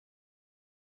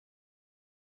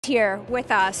Here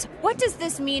with us. What does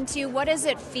this mean to you? What does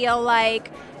it feel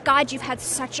like? God, you've had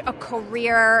such a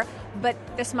career, but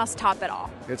this must top it all.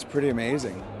 It's pretty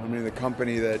amazing. I mean, the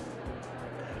company that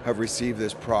have received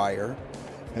this prior,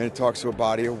 and it talks to a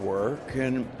body of work,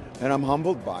 and I'm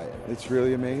humbled by it. It's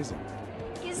really amazing.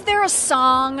 Is there a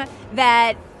song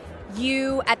that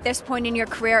you, at this point in your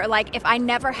career, are like, if I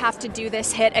never have to do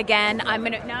this hit again, I'm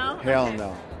gonna no? Hell Okay.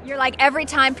 no. You're like every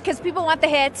time, because people want the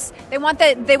hits, they want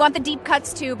the deep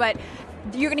cuts too, but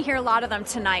you're gonna hear a lot of them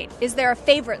tonight. Is there a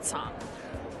favorite song?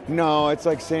 No, it's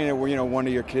like saying that one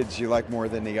of your kids you like more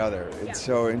than the other.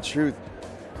 So in truth,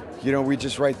 we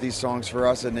just write these songs for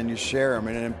us, and then you share them,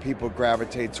 and then people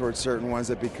gravitate towards certain ones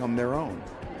that become their own.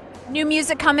 New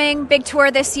music coming, big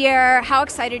tour this year. How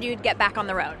excited are you to get back on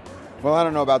the road? Well, I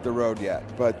don't know about the road yet,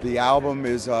 but the album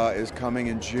is coming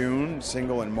in June,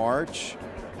 single in March.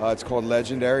 It's called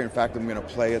Legendary. In fact, I'm going to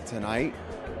play it tonight.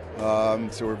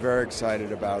 So we're very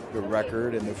excited about the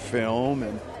record and the film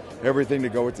and everything to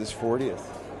go with this 40th.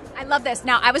 I love this.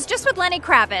 Now, I was just with Lenny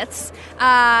Kravitz.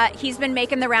 He's been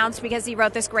making the rounds because he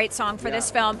wrote this great song for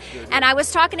this film. And I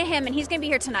was talking to him, and he's going to be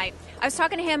here tonight. I was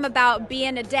talking to him about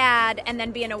being a dad and then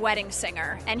being a wedding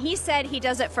singer. And he said he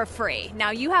does it for free.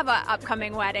 Now, you have an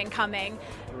upcoming wedding coming.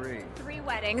 Three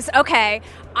weddings. Okay.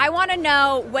 I want to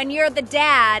know, when you're the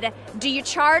dad, do you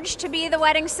charge to be the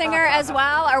wedding singer as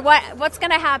well? Or what's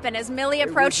going to happen? Has Millie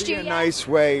approached you yet? It would be a nice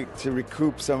way to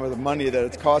recoup some of the money that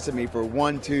it's costing me for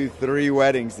 1, 2, 3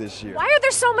 weddings this year. Why are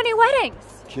there so many weddings?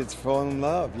 Kids fall in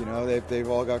love. They've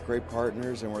all got great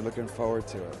partners, and we're looking forward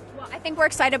to it. Well, I think we're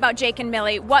excited about Jake and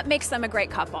Millie. What makes them a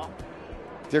great couple?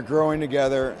 They're growing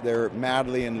together. They're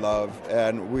madly in love,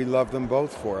 and we love them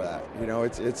both for that.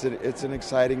 It's an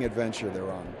exciting adventure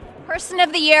they're on. Person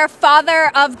of the year,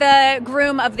 father of the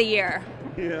groom of the year.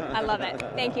 Yeah. I love it.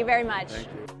 Thank you very much. Thank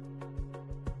you.